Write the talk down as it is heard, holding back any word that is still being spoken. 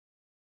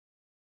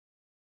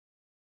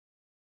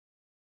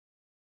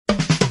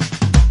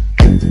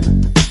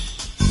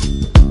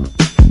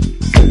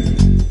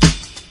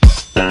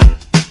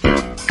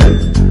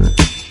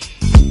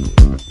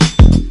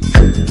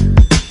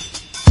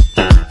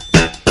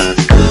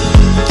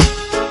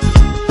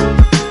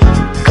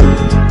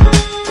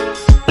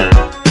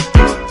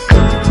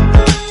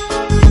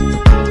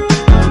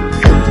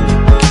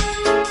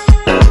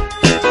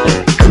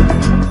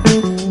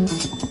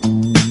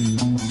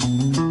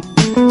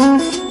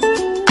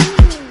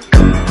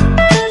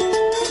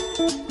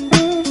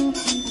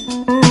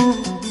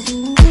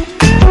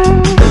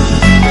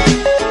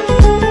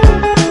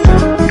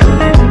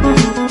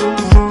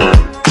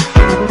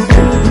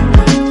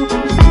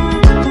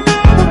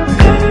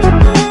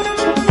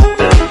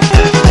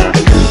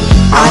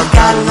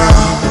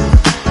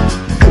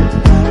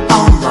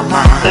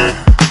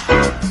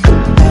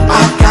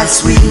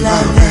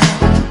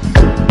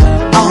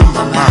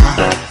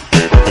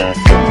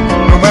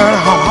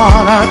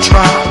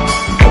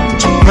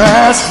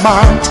past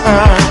my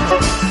time.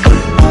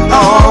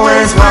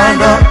 Always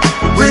wind up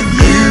with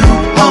you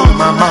on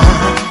my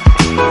mind.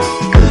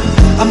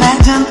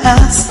 Imagine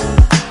us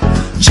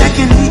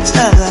checking each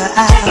other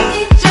out,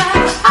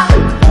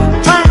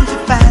 trying to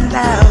find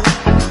out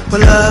what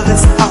love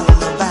is all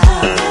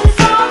about.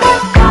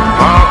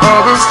 While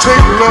others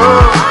take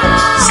love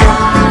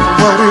simply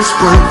what it's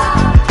worth,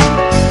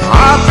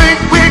 I think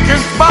we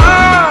can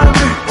find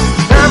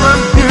heaven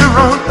here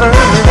on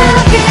earth.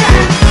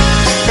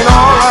 And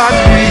all I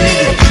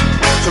need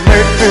to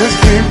make this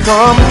dream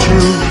come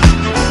true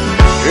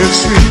is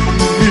sweet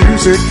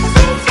music,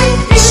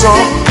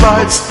 soft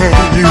lights,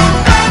 and you.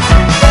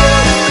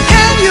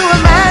 Can you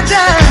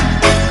imagine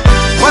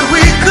what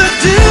we could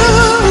do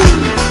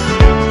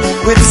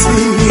with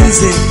sweet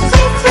music,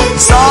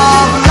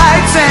 soft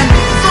lights, and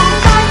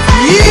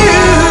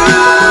you?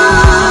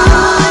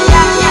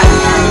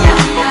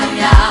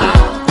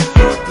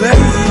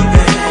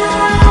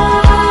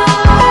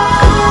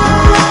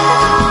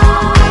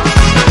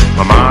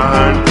 My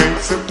mind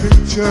paints a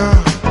picture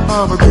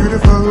of a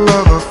beautiful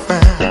love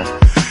affair.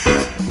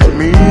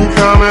 Me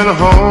coming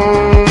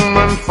home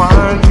and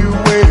find you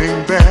waiting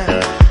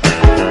there.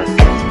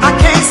 I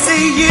can't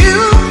see you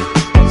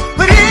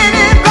with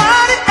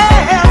anybody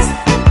else,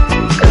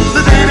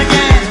 but then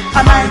again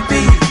I might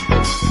be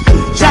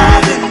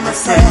jiving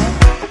myself.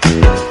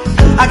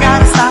 I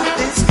gotta stop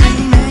this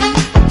dreaming,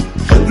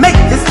 make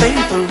this thing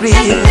for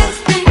real.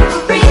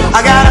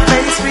 I gotta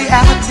face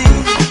reality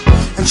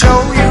and show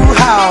you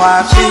how I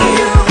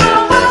feel.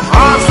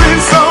 I've seen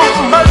so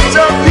much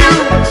of you,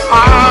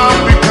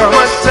 I've become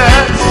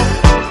attached.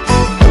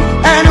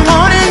 And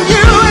wanting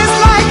you is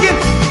like an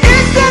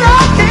instant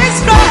I can't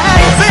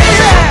scratch,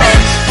 baby.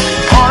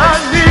 All I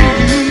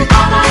need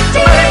to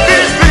make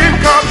this dream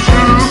come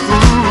true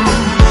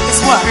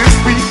It's what? is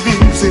sweet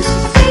music,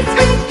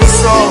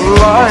 soft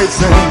lights,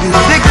 and you.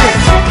 Dig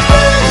this.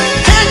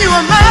 Can you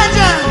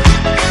imagine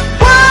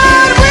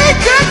what we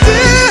could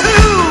do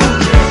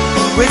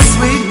with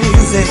sweet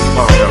music,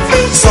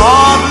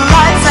 soft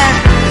lights, and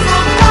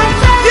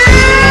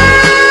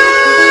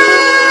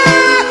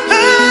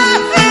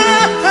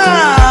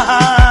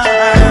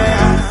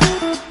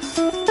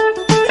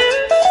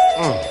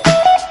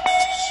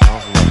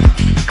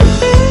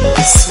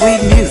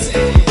sweet music.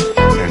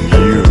 And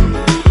you.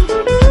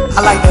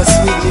 I like that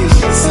sweet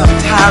music. Some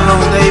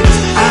Tyrone Davis.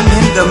 I'm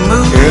in the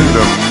mood. In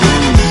the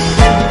mood.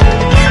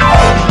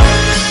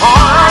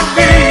 All I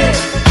need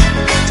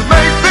to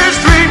make this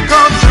dream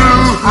come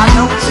true I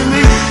know what you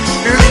mean.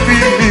 is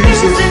sweet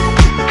music,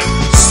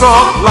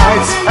 soft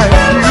lights, and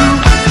you.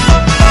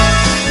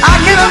 I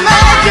can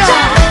imagine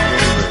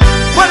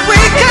what we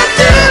could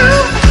do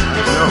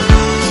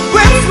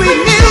with sweet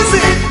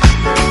music,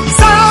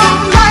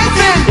 soft lights,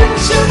 and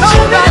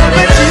nobody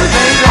but you,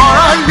 baby. All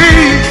I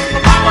need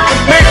to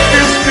make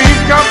this dream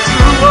come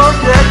true, oh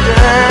yeah,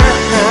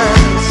 yeah.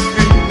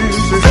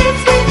 Sweet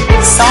music,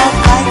 Soft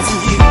lights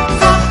and you.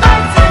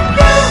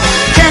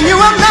 Can you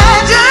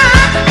imagine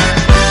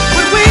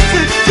what we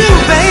could do,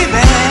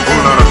 baby?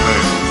 whole lot of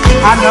things.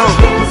 I know.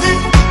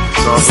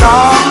 Soft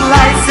Soft